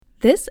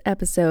This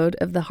episode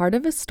of The Heart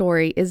of a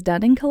Story is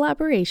done in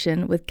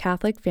collaboration with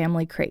Catholic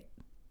Family Crate.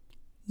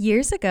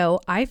 Years ago,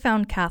 I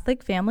found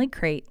Catholic Family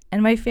Crate,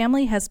 and my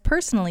family has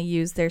personally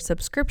used their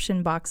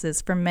subscription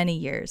boxes for many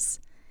years.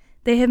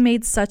 They have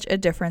made such a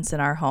difference in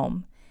our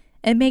home.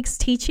 It makes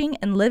teaching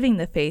and living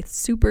the faith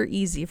super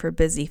easy for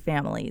busy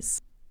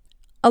families.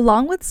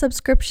 Along with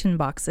subscription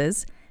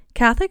boxes,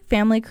 Catholic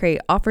Family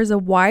Crate offers a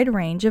wide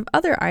range of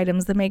other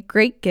items that make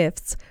great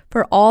gifts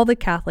for all the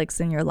Catholics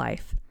in your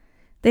life.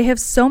 They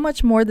have so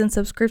much more than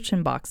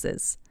subscription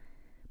boxes.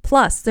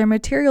 Plus, their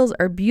materials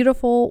are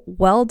beautiful,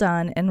 well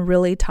done, and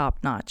really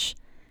top-notch.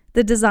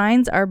 The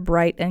designs are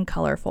bright and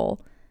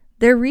colorful.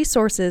 Their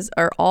resources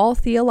are all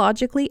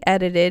theologically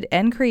edited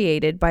and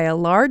created by a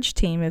large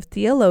team of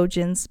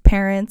theologians,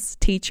 parents,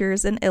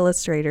 teachers, and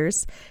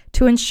illustrators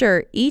to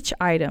ensure each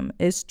item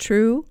is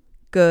true,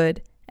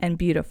 good, and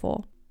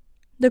beautiful.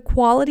 The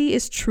quality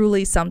is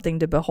truly something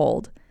to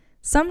behold.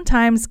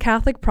 Sometimes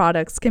Catholic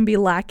products can be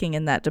lacking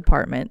in that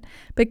department,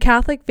 but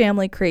Catholic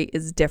Family Crate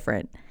is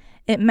different.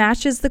 It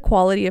matches the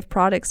quality of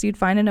products you'd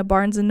find in a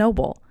Barnes &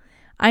 Noble.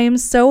 I am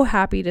so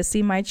happy to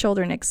see my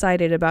children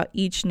excited about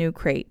each new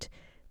crate.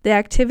 The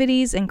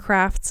activities and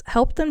crafts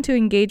help them to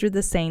engage with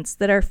the saints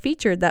that are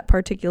featured that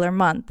particular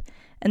month,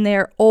 and they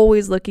are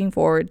always looking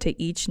forward to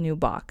each new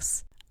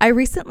box. I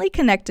recently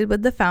connected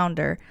with the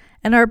founder,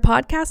 and our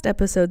podcast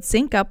episodes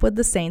sync up with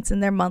the saints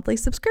in their monthly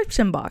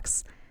subscription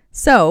box.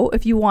 So,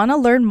 if you want to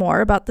learn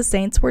more about the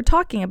saints we're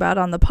talking about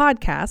on the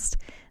podcast,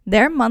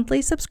 their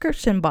monthly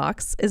subscription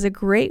box is a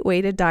great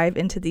way to dive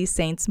into these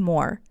saints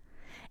more.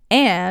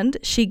 And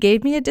she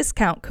gave me a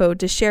discount code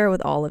to share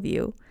with all of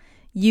you.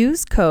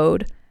 Use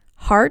code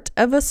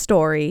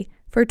HEARTOFASTORY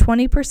for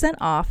 20%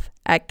 off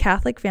at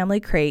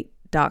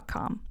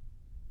CatholicFamilyCrate.com.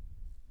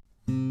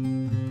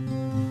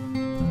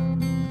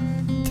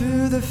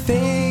 Through the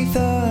faith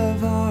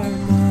of our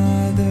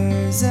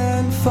mothers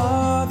and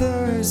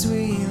fathers,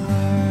 we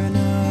learn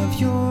of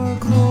your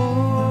glory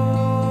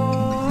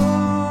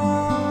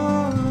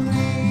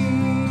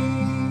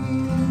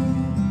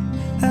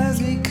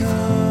as we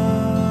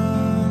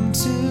come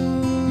to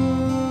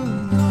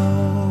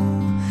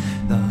know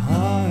the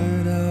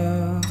heart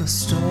of a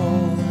story.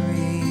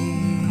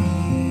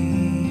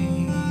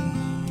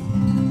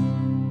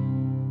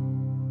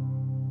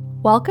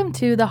 Welcome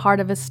to The Heart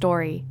of a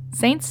Story,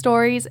 Saint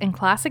Stories and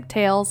Classic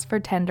Tales for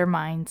Tender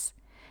Minds.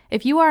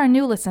 If you are a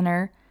new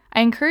listener, I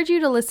encourage you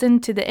to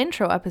listen to the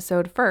intro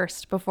episode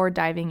first before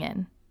diving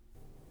in.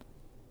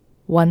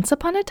 Once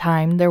upon a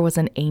time, there was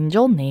an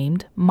angel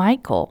named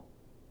Michael.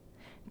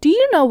 Do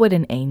you know what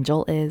an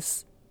angel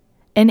is?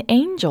 An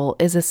angel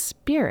is a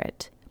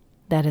spirit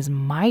that is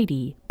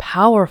mighty,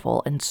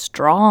 powerful, and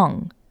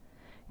strong.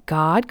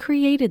 God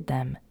created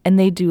them, and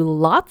they do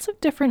lots of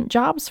different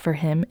jobs for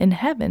Him in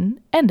heaven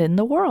and in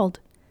the world.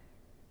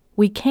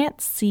 We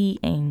can't see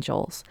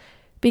angels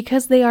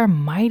because they are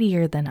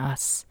mightier than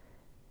us.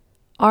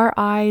 Our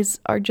eyes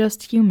are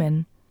just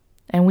human,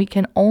 and we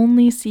can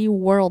only see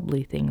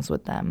worldly things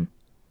with them.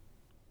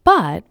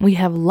 But we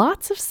have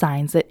lots of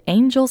signs that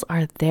angels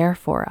are there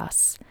for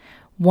us.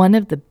 One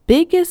of the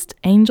biggest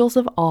angels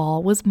of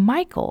all was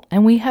Michael,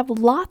 and we have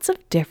lots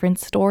of different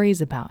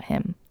stories about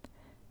him.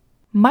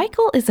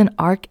 Michael is an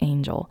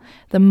archangel,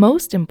 the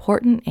most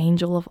important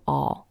angel of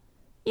all.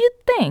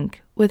 You'd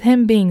think, with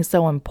him being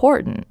so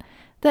important,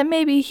 that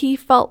maybe he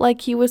felt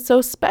like he was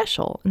so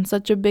special and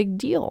such a big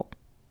deal.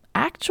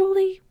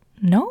 Actually,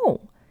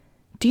 no.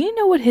 Do you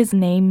know what his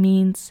name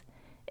means?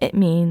 It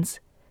means,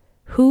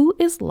 who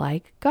is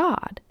like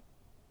God?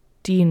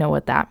 Do you know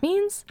what that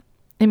means?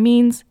 It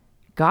means,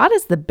 God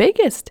is the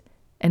biggest,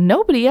 and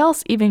nobody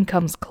else even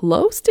comes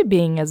close to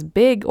being as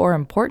big or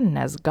important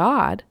as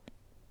God.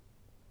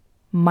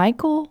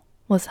 Michael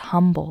was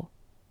humble.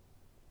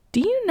 Do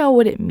you know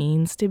what it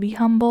means to be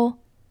humble?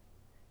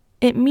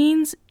 It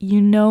means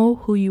you know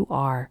who you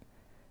are,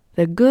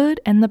 the good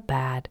and the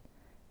bad.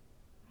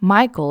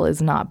 Michael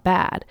is not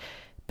bad,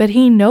 but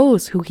he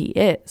knows who he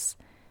is.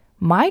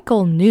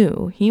 Michael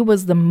knew he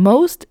was the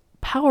most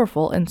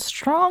powerful and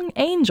strong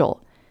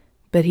angel,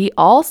 but he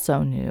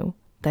also knew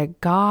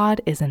that God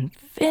is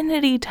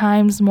infinity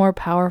times more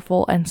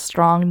powerful and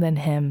strong than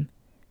him.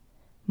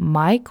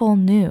 Michael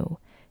knew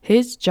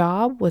his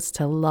job was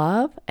to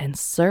love and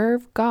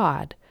serve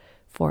God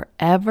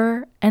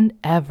forever and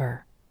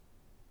ever.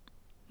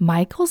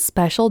 Michael's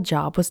special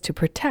job was to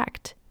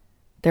protect.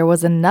 There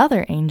was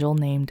another angel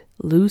named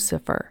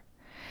Lucifer.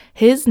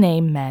 His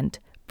name meant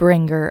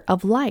bringer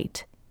of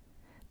light.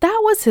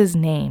 That was his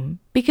name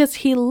because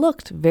he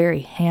looked very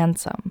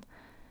handsome.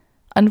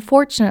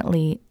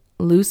 Unfortunately,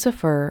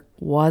 Lucifer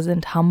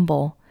wasn't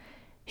humble.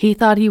 He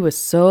thought he was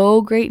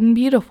so great and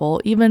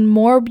beautiful, even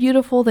more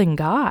beautiful than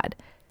God.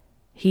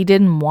 He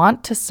didn't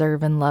want to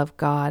serve and love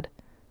God.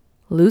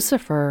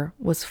 Lucifer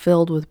was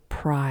filled with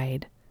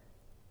pride.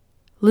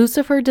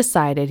 Lucifer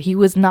decided he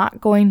was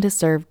not going to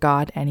serve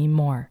God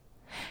anymore.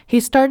 He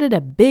started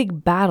a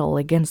big battle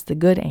against the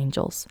good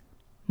angels.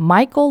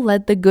 Michael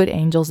led the good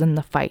angels in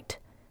the fight.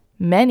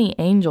 Many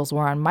angels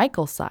were on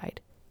Michael's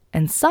side.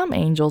 and some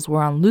angels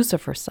were on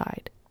Lucifer's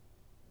side.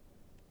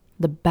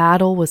 The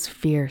battle was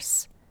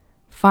fierce.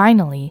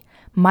 Finally,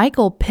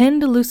 Michael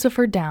pinned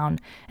Lucifer down,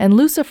 and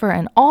Lucifer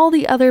and all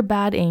the other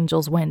bad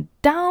angels went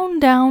down,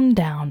 down,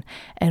 down,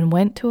 and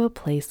went to a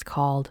place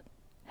called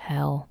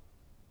hell.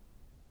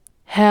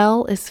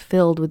 Hell is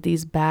filled with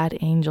these bad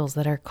angels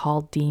that are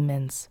called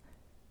demons.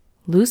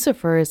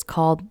 Lucifer is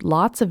called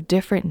lots of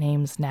different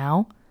names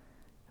now: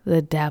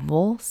 the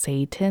devil,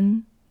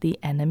 Satan, the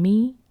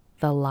enemy,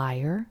 the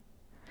liar.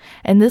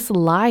 And this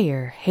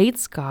liar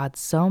hates God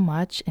so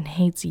much and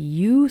hates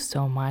you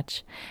so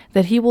much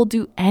that he will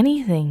do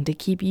anything to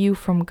keep you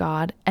from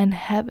God and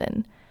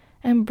heaven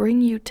and bring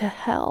you to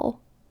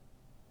hell.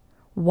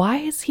 Why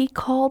is he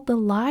called the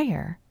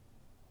liar?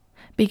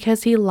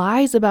 Because he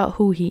lies about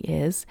who he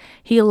is,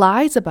 he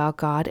lies about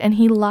God, and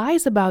he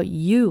lies about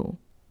you.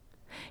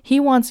 He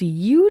wants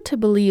you to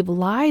believe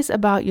lies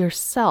about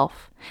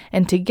yourself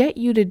and to get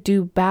you to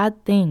do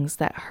bad things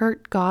that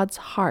hurt God's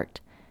heart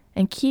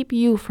and keep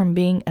you from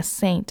being a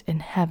saint in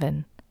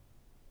heaven.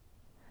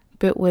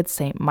 But with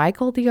St.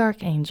 Michael the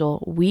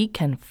Archangel, we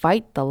can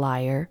fight the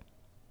liar.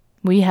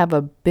 We have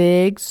a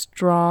big,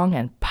 strong,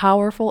 and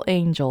powerful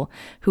angel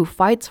who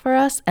fights for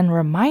us and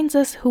reminds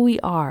us who we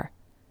are: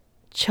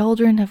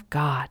 children of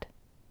God,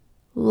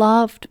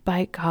 loved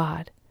by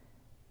God,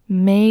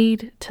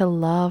 made to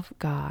love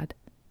God.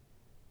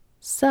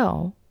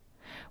 So,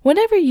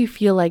 whenever you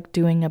feel like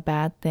doing a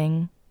bad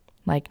thing,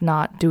 like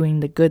not doing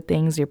the good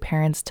things your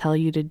parents tell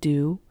you to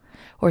do,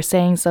 or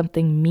saying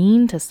something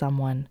mean to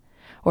someone,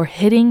 or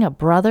hitting a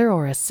brother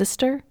or a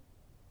sister,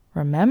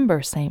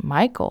 remember St.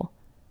 Michael.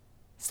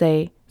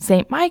 Say,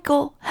 "St.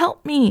 Michael,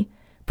 help me!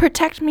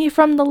 Protect me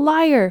from the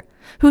liar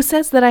who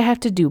says that I have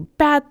to do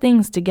bad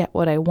things to get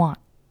what I want."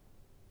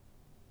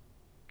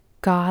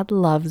 God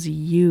loves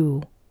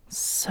you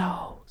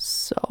so,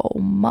 so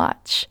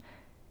much.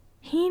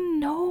 He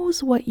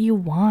knows what you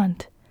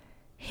want.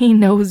 He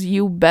knows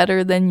you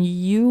better than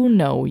you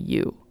know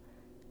you.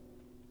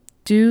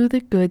 Do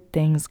the good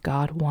things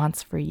God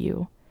wants for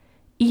you,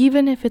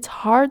 even if it's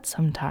hard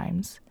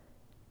sometimes.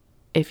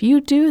 If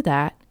you do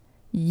that,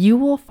 you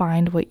will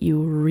find what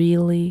you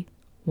really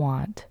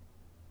want: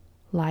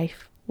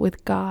 life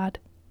with God.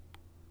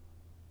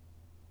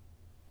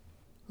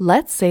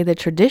 Let's say the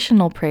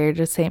traditional prayer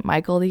to St.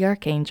 Michael the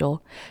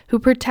Archangel, who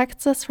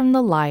protects us from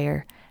the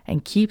liar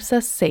and keeps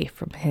us safe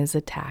from his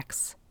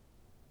attacks.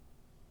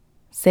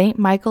 St.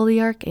 Michael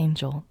the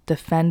Archangel,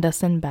 defend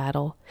us in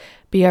battle.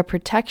 Be our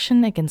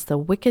protection against the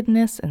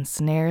wickedness and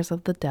snares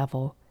of the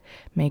devil.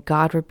 May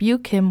God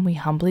rebuke him, we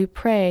humbly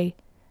pray.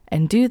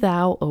 And do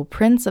thou, O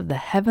Prince of the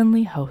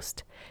heavenly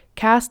host,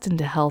 cast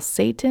into hell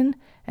Satan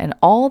and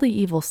all the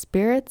evil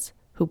spirits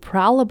who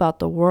prowl about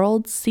the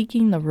world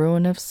seeking the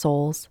ruin of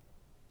souls.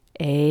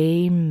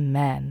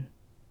 Amen.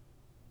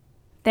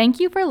 Thank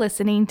you for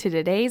listening to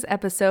today's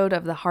episode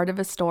of The Heart of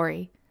a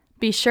Story.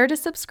 Be sure to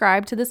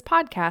subscribe to this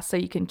podcast so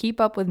you can keep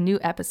up with new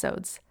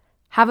episodes.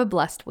 Have a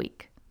blessed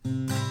week.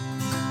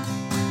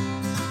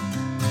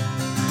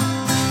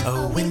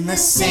 Oh, when the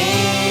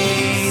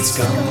saints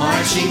go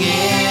marching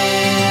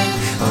in.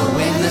 Oh,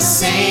 when the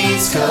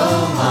saints go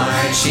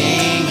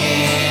marching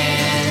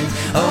in.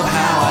 Oh,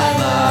 how I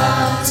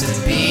love to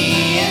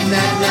be in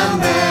that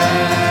number.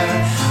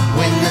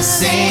 When the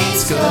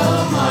saints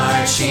go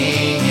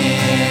marching